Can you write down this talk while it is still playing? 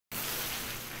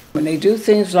When they do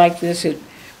things like this, it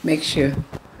makes you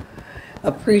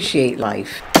appreciate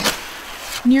life.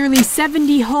 Nearly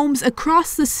 70 homes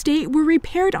across the state were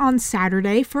repaired on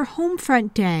Saturday for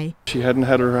HomeFront Day. She hadn't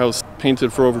had her house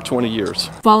painted for over 20 years.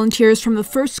 Volunteers from the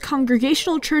First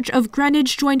Congregational Church of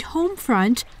Greenwich joined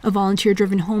HomeFront, a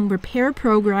volunteer-driven home repair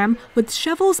program with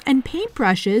shovels and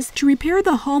paintbrushes to repair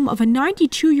the home of a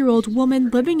 92-year-old woman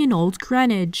living in Old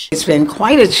Greenwich. It's been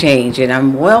quite a change, and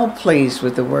I'm well pleased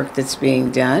with the work that's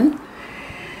being done.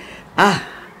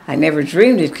 I never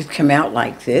dreamed it could come out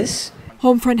like this.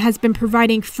 HomeFront has been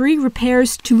providing free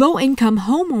repairs to low-income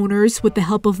homeowners with the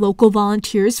help of local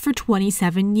volunteers for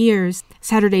 27 years.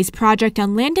 Saturday's project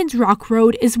on Laddins Rock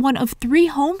Road is one of 3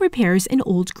 home repairs in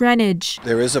Old Greenwich.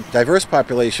 There is a diverse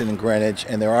population in Greenwich,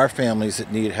 and there are families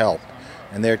that need help.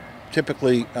 And they're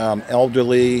typically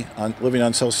elderly, living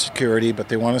on Social Security, but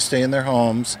they want to stay in their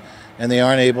homes, and they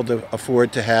aren't able to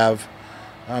afford to have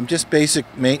just basic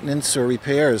maintenance or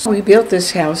repairs. We built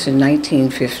this house in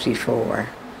 1954.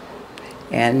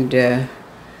 And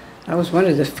I was one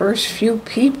of the first few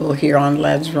people here on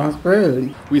Laddins Rock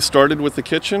Road. We started with the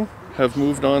kitchen, have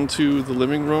moved on to the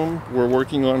living room. We're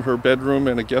working on her bedroom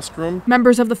and a guest room.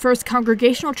 Members of the First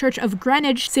Congregational Church of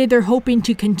Greenwich say they're hoping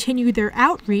to continue their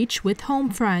outreach with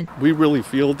HomeFront. We really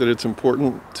feel that it's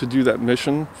important to do that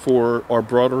mission for our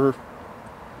broader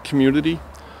community,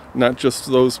 not just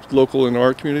those local in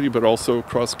our community, but also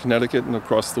across Connecticut and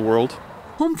across the world.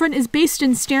 HomeFront is based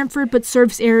in Stamford but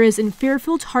serves areas in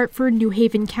Fairfield, Hartford, New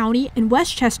Haven County, and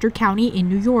Westchester County in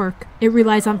New York. It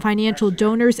relies on financial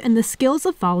donors and the skills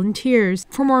of volunteers.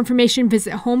 For more information,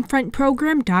 visit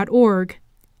homefrontprogram.org.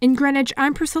 In Greenwich,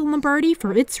 I'm Priscilla Lombardi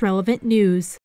for It's Relevant News.